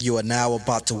You are now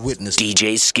about to witness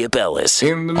DJ Skip Ellis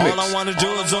in the mix. All I wanna do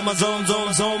is zoom, zoom,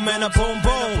 zoom, zoom, and a boom,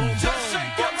 boom.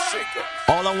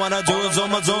 All I wanna do is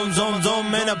zoom, zoom, zoom,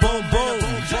 zoom, and a boom, boom.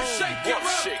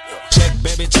 Check,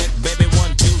 baby,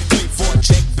 1, 2, 3, 4.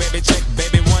 Check, baby,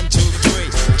 1, 2,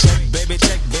 3. Check,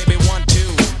 baby, 1,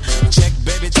 2. Check,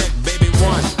 baby, 1. Check, baby,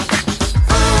 1.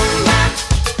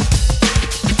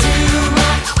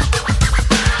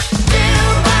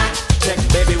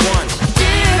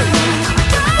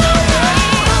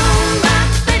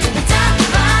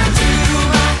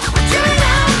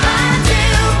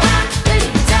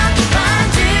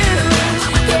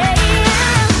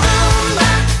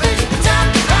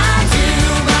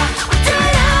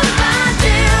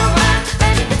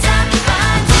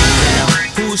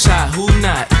 Who's hot, who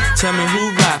not? Tell me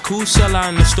who rock, who sell out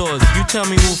in the stores. You tell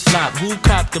me who flop, who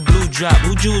cop the blue drop,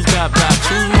 who jewels got blocks,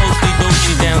 who's mostly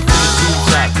Dolce down to the blue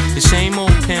drop. The same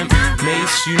old pimp,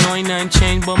 Mace, you know ain't nothing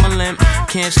changed but my limp.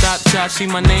 Can't stop till I see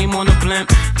my name on the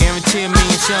blimp. Guarantee a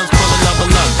million sales, pull a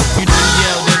level up. You do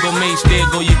yell, there go Mace, there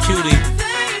go your cutie.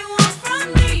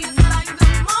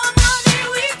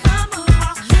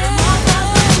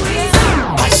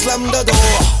 I slam the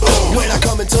door when I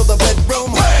come into the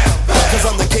bedroom, cause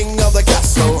I'm the king of the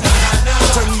castle.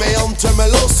 Turn me on, turn me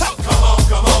loose. Come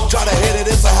on, try to hit it,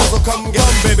 it's a hassle. Come,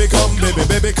 baby, come,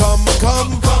 baby, come.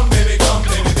 Come, baby, come,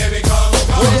 baby, come.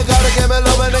 Well, you gotta give me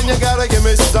lovin' and you gotta give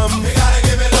me some. You gotta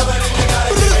give me lovin' and you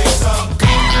gotta give me some.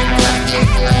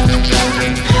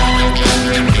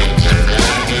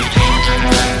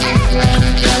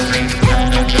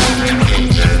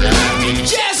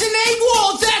 Jazz and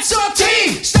A-Wall, that's our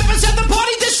team. Step inside the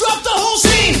party, disrupt the whole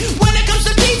scene. When it comes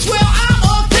to beats, well, I'm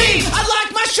on theme. I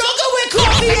like my sugar with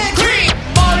coffee and cream.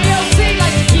 RLC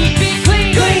like to keep it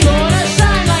clean. Gonna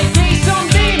shine like days on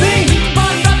beam. Keep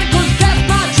on rapping 'cause that's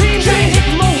my dream. Hit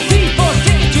more deep for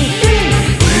ticket to feel.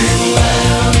 Ooh, I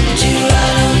want you, I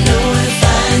don't know if I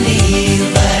need,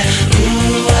 but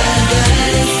ooh, I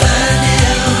gotta find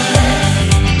out.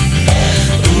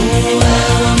 Ooh, I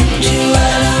want you, I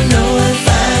don't know if I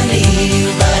need,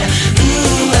 but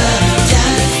ooh, I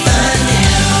gotta find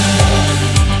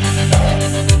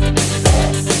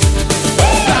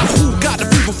Now who got the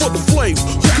fever for the flame?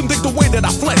 Who can think the way that I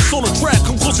flex on a track?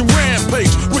 Conclusion rampage.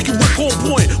 Ricky Rick on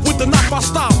point with the knock my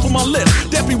style for my lip.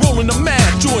 That be rolling the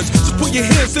mad joints. Just put your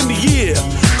hands in the air,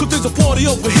 cause there's a party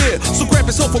over here. So grab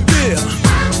yourself a beer.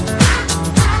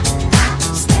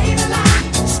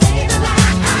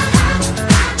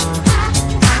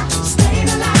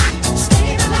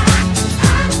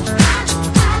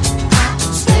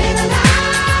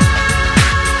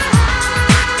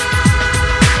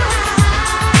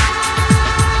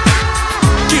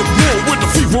 Get real with the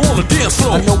fever on the dance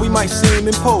floor. I know we might seem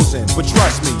imposing, but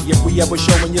trust me, if we ever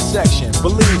show in your section,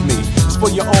 believe me, it's for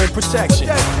your own protection.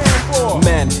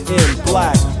 Men in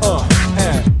black,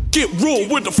 and Get real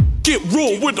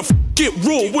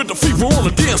with the fever on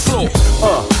the dance floor.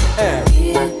 and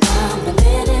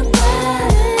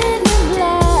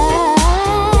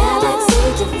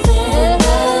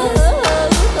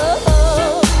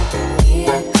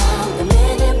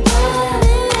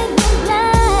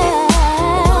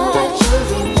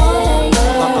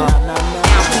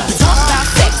Talk about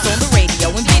sex on the radio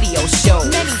and video shows.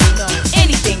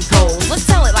 Anything goes. Let's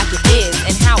tell it like it is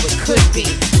and how it could be.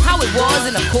 How it was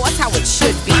and of course how it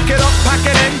should be. Pack it up, pack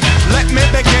it in, let me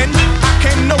begin. I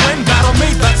came to win, battle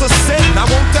me, that's a sin. I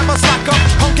won't ever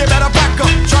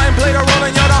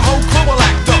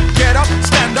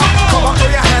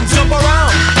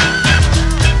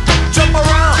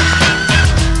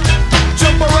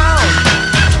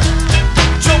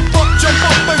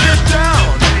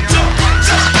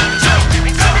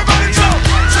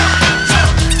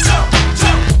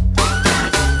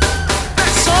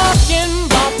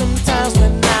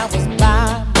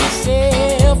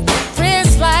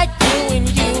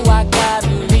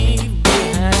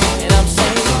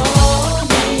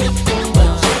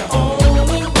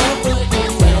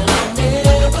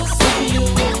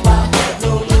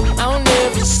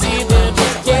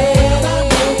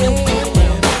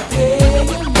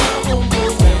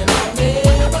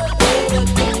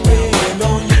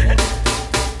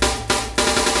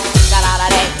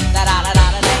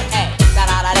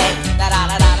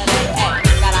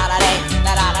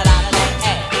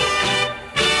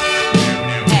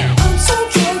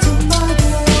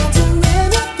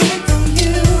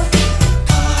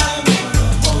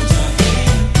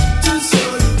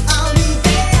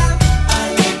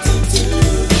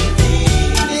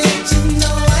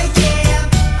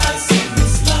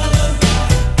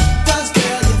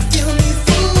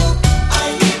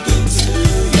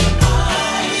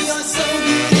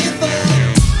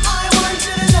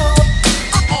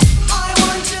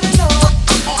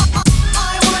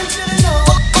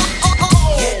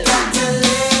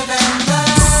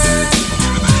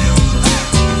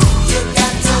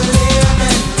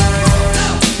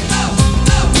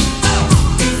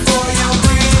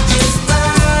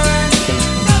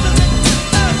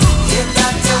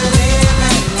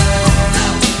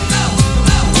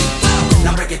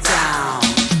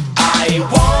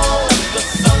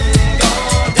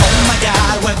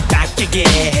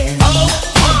again. Oh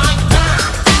my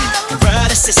God.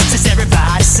 Brothers, sisters,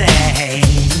 everybody say.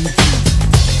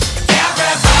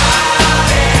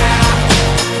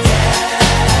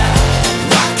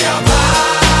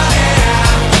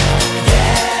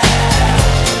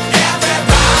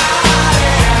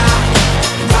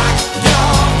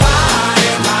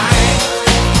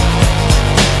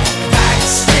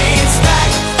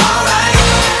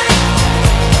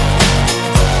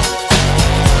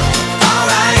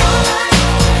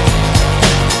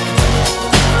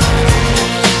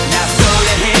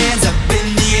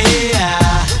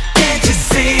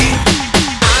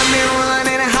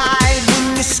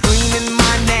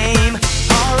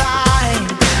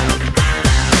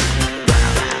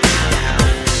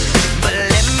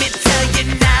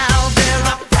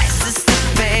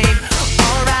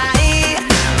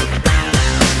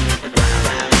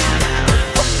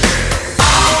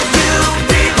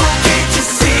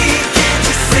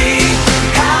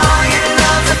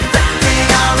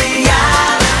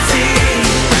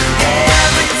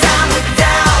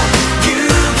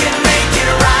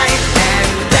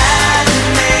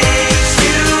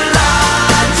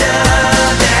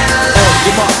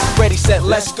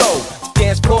 Let's go,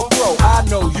 dance corporal, I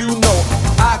know, you know,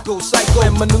 I go psycho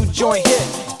and my new joint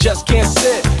hit, just can't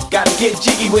sit, gotta get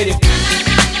jiggy with it.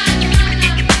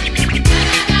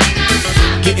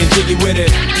 Getting jiggy with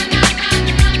it.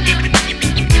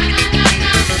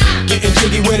 Getting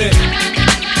jiggy with it.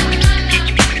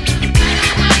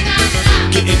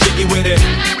 Getting jiggy with it.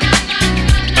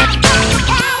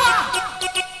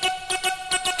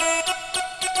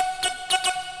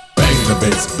 Bang the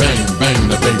bass, bang, bang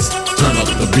the bass. Turn up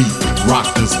the beat, rock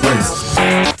this place.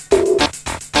 I've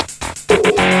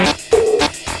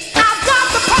got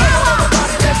the power.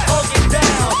 Everybody, let's all get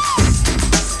down.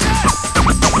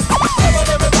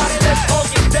 Everybody, let's all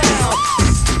get down.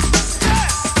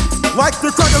 Like the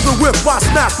crack of the whip, I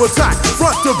snap attack.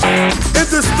 Front to in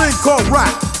this thing called rap.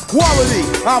 Quality,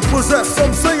 I possess,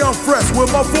 some say I'm fresh when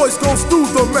my voice goes through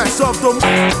the mesh of the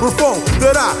microphone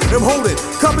that I am holding.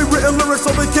 Copywritten lyrics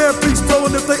so they can't be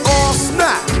stolen if they all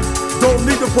snap. Don't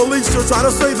need the police to try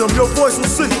to say them, your voice will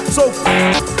see. So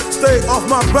stay off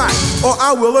my back or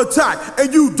I will attack,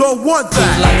 and you don't want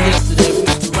that. Like yesterday we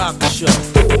used to rock the show.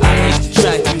 I hit the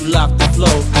track, you lock the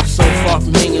flow. So far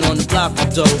from hanging on the block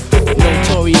of dough.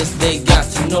 Notorious, they got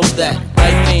to know that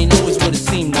life ain't always what it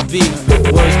seemed to be.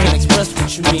 Words can express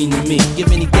what you mean to me.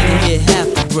 Give anything to hear half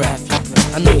a breath.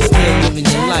 I know you're still living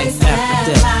your life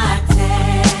after death.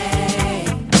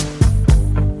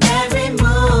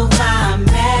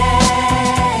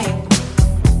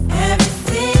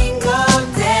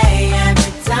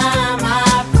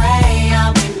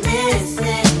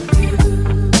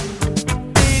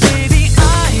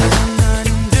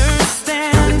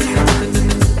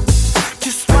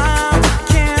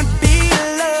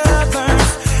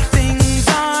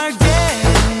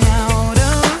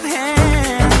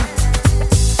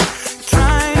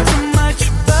 Trying too much,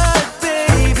 but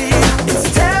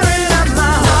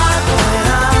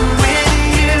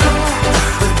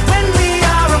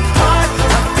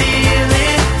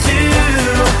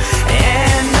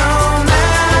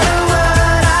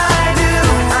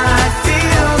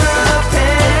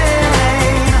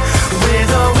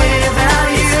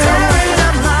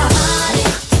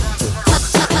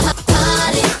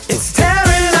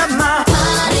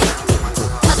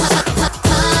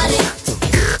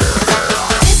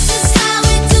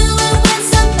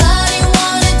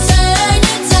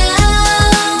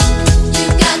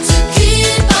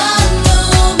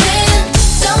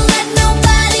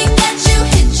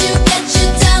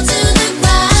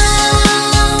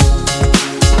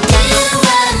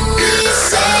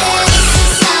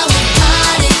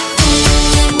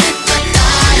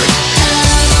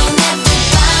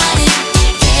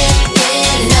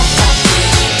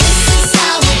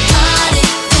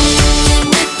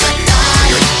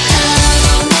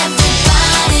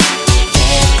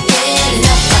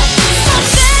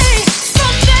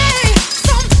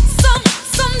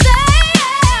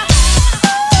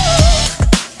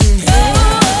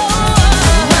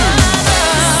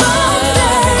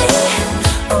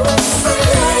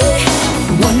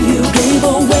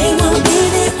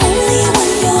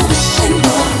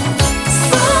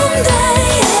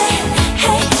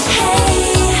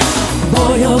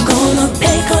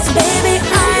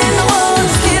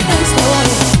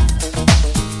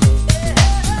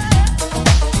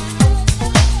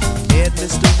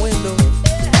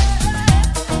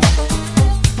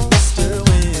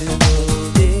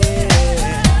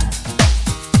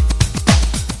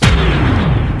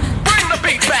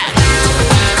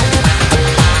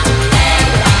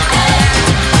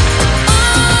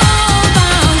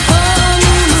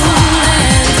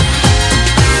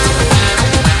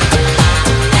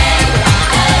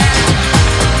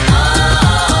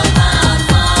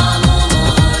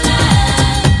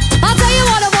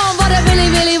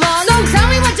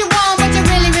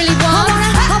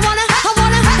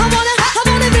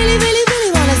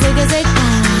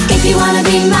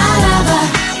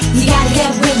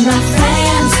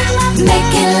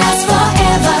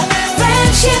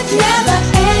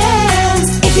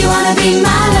wanna be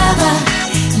my lover,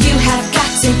 you have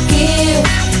got to give.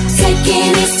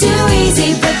 Taking is too easy,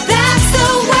 but that's the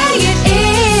way it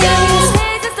is.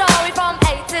 Here's the story from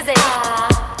A to Z.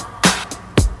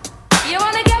 You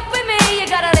wanna get with me, you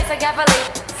gotta listen carefully.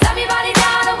 Slam your body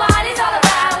down and what it's all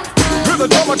about. Hear the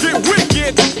drama get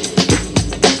wicked.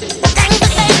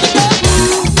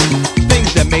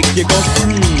 Things that make you go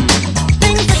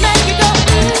Things that make you go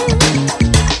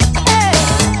hey.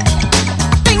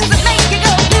 Things that make you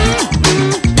go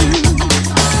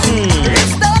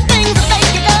It's the things that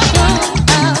make you go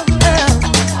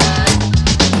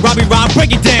Robbie Rob,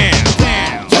 break it down.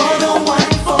 You're the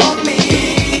one for me.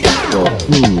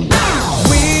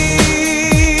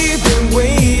 We've been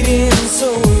waiting so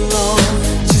long,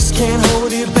 just can't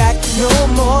hold it back no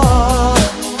more.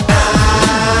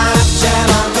 Jam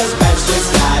on the specialist,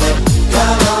 got it.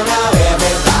 Come on now,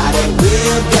 everybody,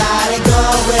 we've got it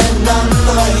going on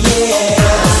for years.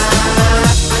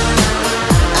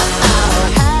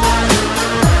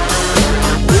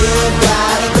 We've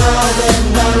got it going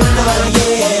on for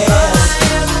years.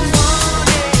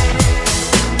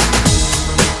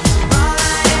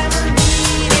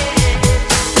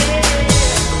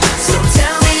 So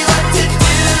tell me what to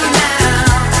do now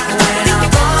when I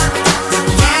want what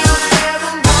you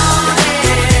ever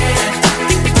wanted.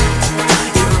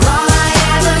 You're all I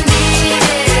ever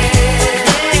needed.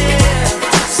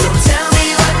 So tell me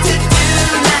what to do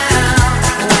now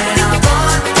when I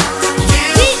want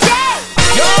you.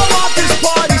 Y'all want this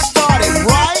party started,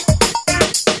 right?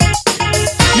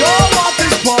 Y'all want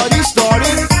this party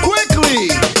started quickly.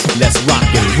 Let's rock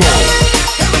and roll.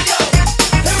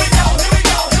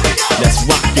 Let's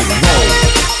rock and roll.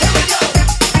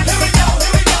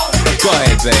 Go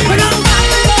ahead, baby.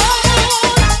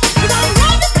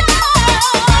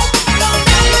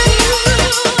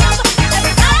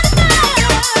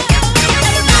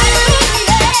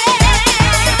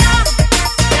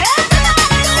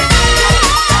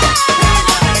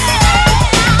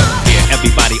 Yeah,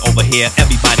 everybody over here,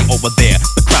 everybody over there.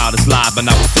 The crowd is live and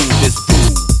I will do this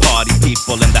groove. Party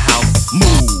people in the house, move.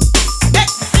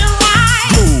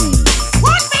 Move.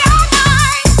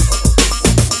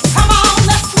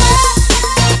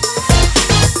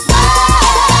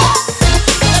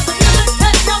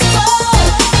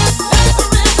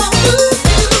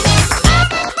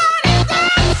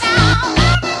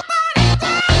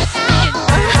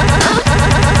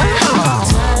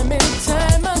 Time and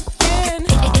time again,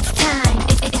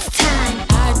 it's time.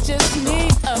 I just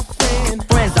need a friend.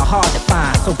 Friends are hard to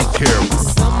find, so be careful.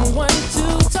 Someone to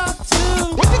talk to.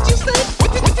 What did you say?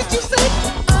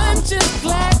 I'm just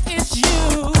glad it's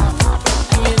you.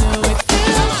 You know it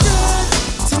feels good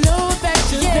to know that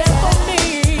you're there for me.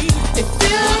 It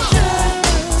feels good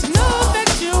to know that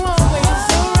you're always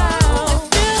around.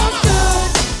 It feels good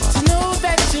to know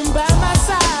that you're by my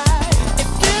side. It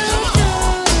feels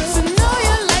good to know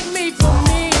you like me for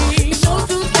me. It shows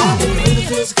you that it really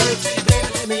feels good to you, baby.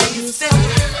 Let me hear you say.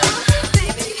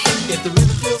 If the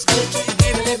rhythm feels good to you,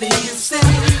 baby, let me hear you say.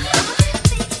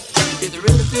 If the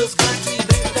rhythm feels good to you,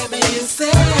 baby, let me hear you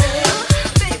say.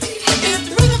 If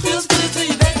the rhythm feels good to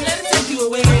you, baby, let it take you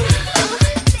away.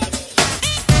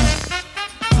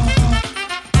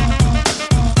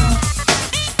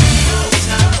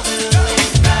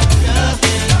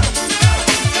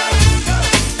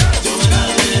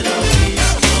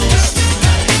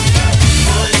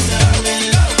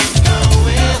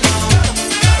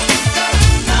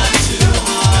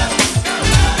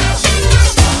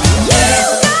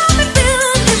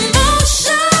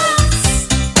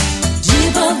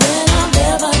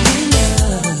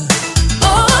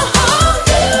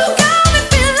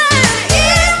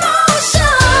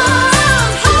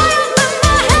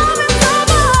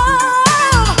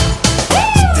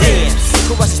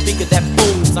 Crush a speaker that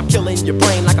booms. I'm killing your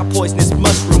brain like a poisonous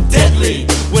mushroom. Deadly.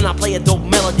 When I play a dope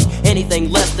melody,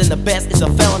 anything less than the best is a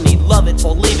felony. Love it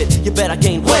or leave it. You better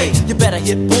gain weight. You better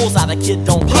hit bullseye. The kid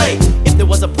don't play. If there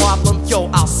was a problem, yo,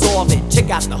 I'll solve it. Check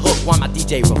out the hook while my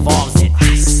DJ revolves it.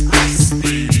 Ice, ice.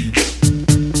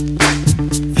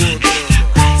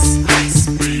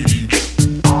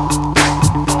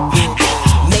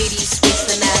 Ladies with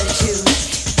an attitude,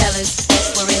 fellas,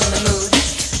 we're in the mood.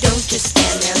 Don't just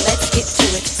stand there, let's get to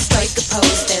it. Strike a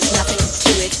pose, there's nothing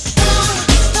to it.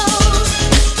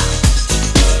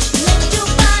 Let your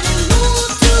body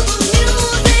move to the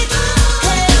music.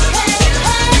 Hey, hey,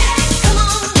 hey, come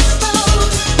on,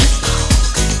 pose.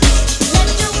 Let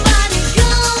your body go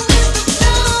with the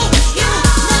flow. You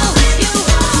know you do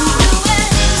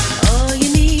it. All you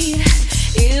need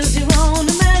is your own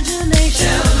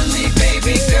imagination. Tell me,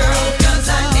 baby girl, 'cause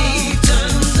I need to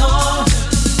know.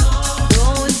 Go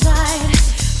inside,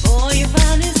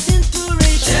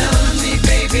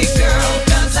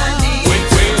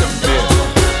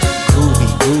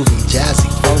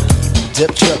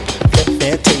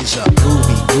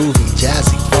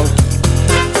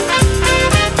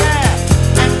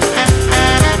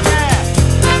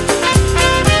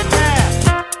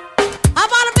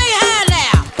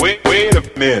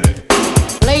 minute.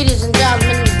 Ladies and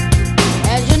gentlemen,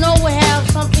 as you know, we have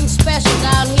something special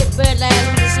down here at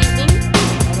Birdland this evening.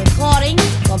 A recording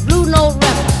for Blue Note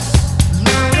Records.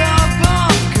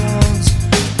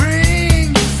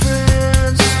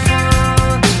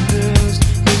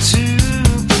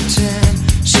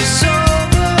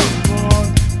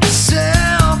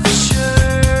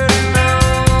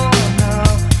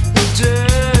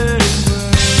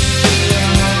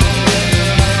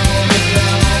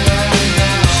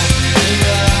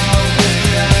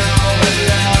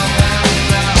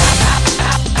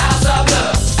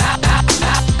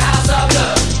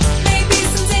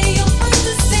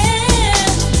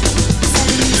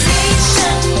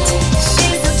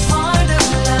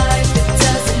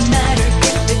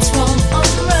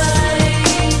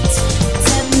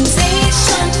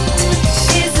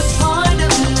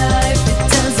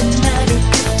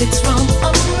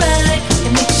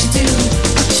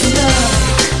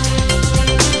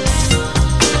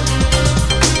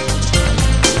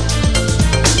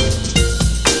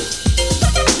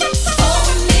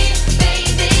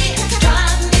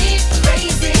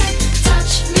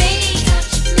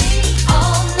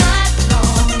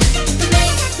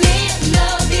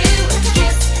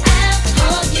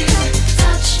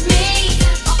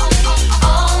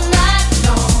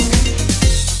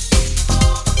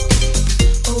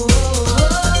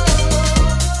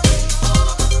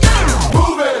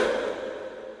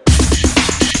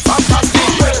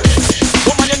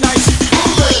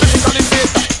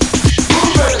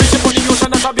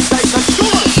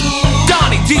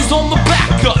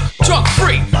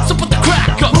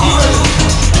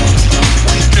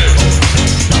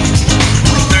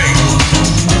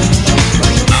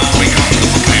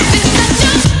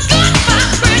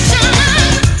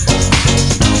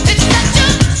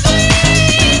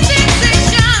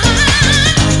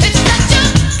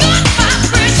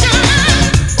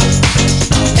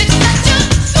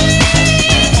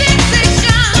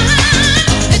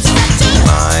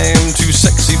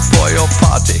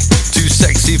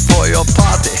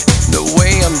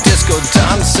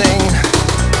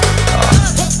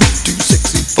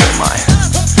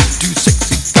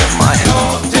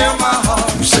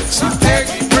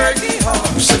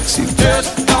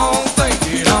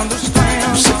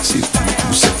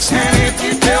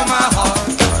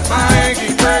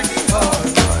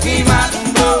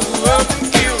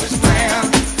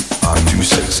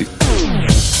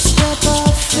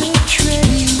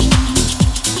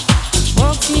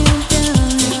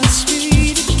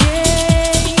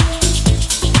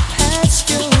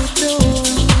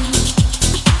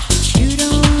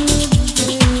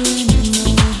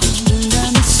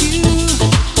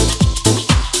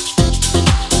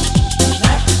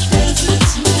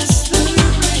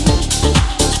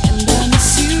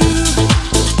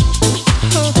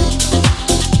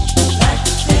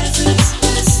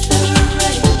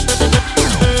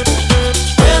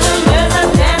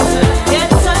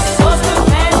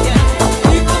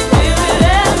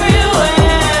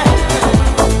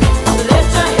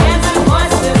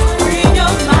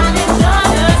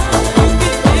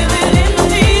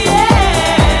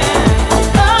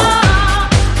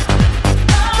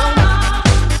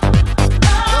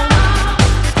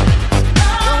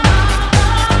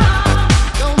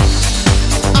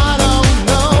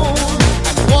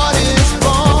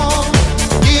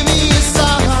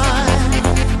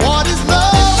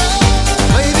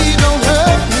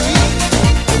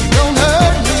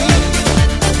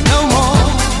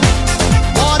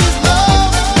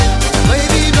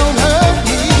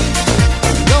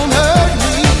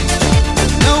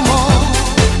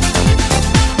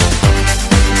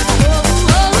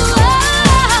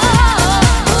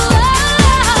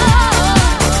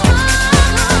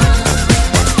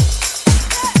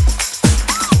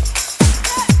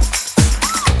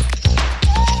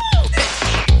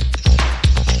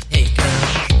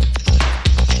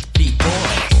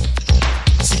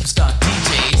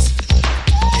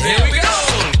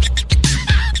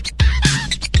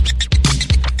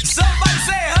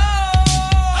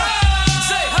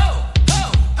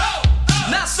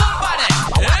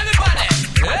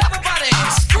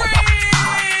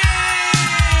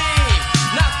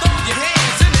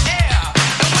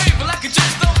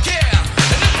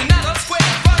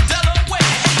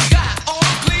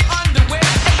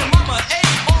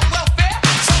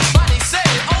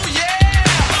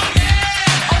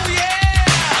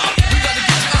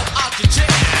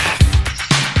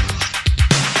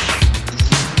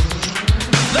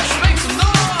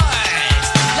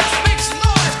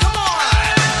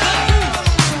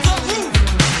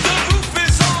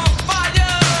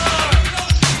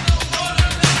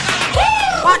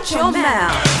 Watch your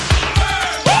mouth.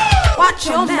 Watch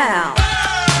your mouth.